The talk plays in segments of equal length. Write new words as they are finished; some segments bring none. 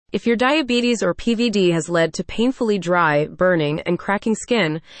If your diabetes or PVD has led to painfully dry, burning, and cracking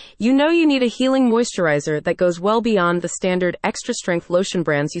skin, you know you need a healing moisturizer that goes well beyond the standard extra-strength lotion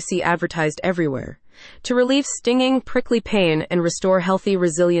brands you see advertised everywhere. To relieve stinging, prickly pain and restore healthy,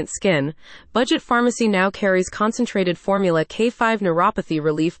 resilient skin, Budget Pharmacy now carries concentrated formula K5 Neuropathy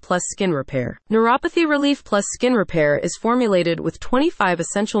Relief Plus Skin Repair. Neuropathy Relief Plus Skin Repair is formulated with 25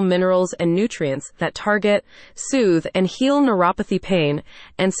 essential minerals and nutrients that target, soothe, and heal neuropathy pain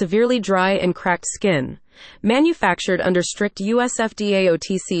and severely dry and cracked skin. Manufactured under strict U.S. FDA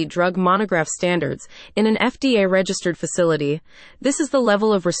OTC drug monograph standards in an FDA-registered facility, this is the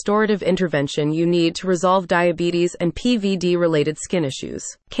level of restorative intervention you need to resolve diabetes and PVD-related skin issues.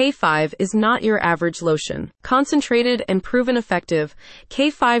 K5 is not your average lotion. Concentrated and proven effective,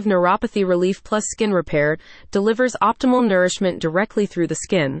 K5 Neuropathy Relief Plus Skin Repair delivers optimal nourishment directly through the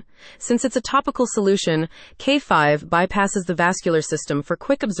skin. Since it's a topical solution, K5 bypasses the vascular system for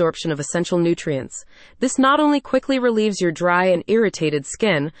quick absorption of essential nutrients. This not only quickly relieves your dry and irritated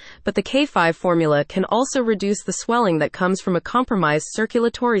skin, but the K5 formula can also reduce the swelling that comes from a compromised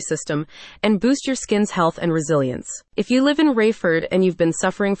circulatory system and boost your skin's health and resilience. If you live in Rayford and you've been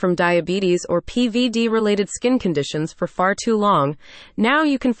suffering from diabetes or PVD-related skin conditions for far too long, now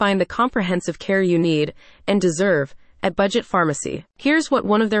you can find the comprehensive care you need and deserve at Budget Pharmacy. Here's what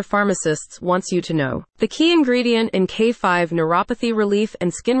one of their pharmacists wants you to know. The key ingredient in K5 Neuropathy Relief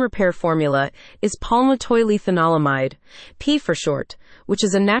and Skin Repair formula is palmitoylethanolamide, P for short, which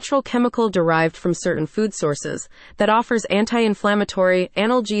is a natural chemical derived from certain food sources that offers anti-inflammatory,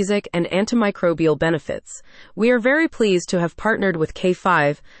 analgesic, and antimicrobial benefits. We are very pleased to have partnered with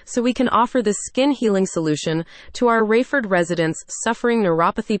K5 so we can offer this skin healing solution to our Rayford residents suffering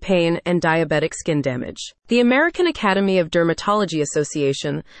neuropathy pain and diabetic skin damage. The American Academy of Dermatology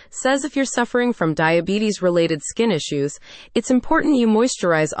Association says if you're suffering from diabetes-related skin issues, it's important you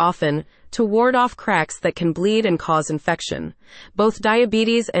moisturize often to ward off cracks that can bleed and cause infection. Both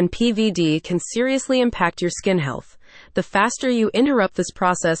diabetes and PVD can seriously impact your skin health. The faster you interrupt this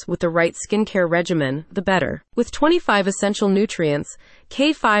process with the right skincare regimen, the better. With 25 essential nutrients,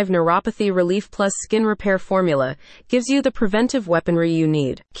 K5 Neuropathy Relief Plus Skin Repair formula gives you the preventive weaponry you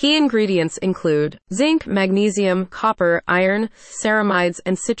need. Key ingredients include zinc, magnesium, copper, iron, ceramides,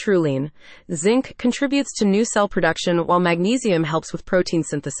 and citrulline. Zinc contributes to new cell production while magnesium helps with protein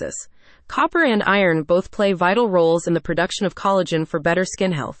synthesis. Copper and iron both play vital roles in the production of collagen for better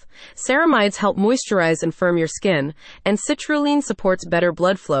skin health. Ceramides help moisturize and firm your skin, and citrulline supports better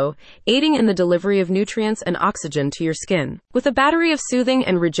blood flow, aiding in the delivery of nutrients and oxygen to your skin. With a battery of soothing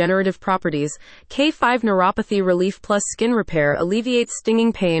and regenerative properties, K5 Neuropathy Relief Plus Skin Repair alleviates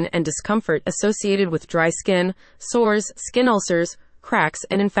stinging pain and discomfort associated with dry skin, sores, skin ulcers, cracks,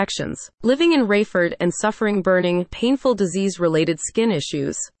 and infections. Living in Rayford and suffering burning, painful disease-related skin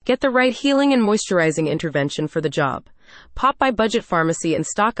issues? Get the right healing and moisturizing intervention for the job. Pop by Budget Pharmacy and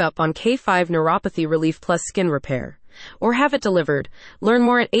stock up on K5 Neuropathy Relief Plus Skin Repair. Or have it delivered. Learn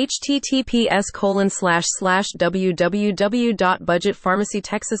more at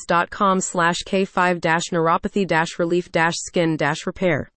https://www.budgetpharmacytexas.com/K5-neuropathy-relief-skin-repair.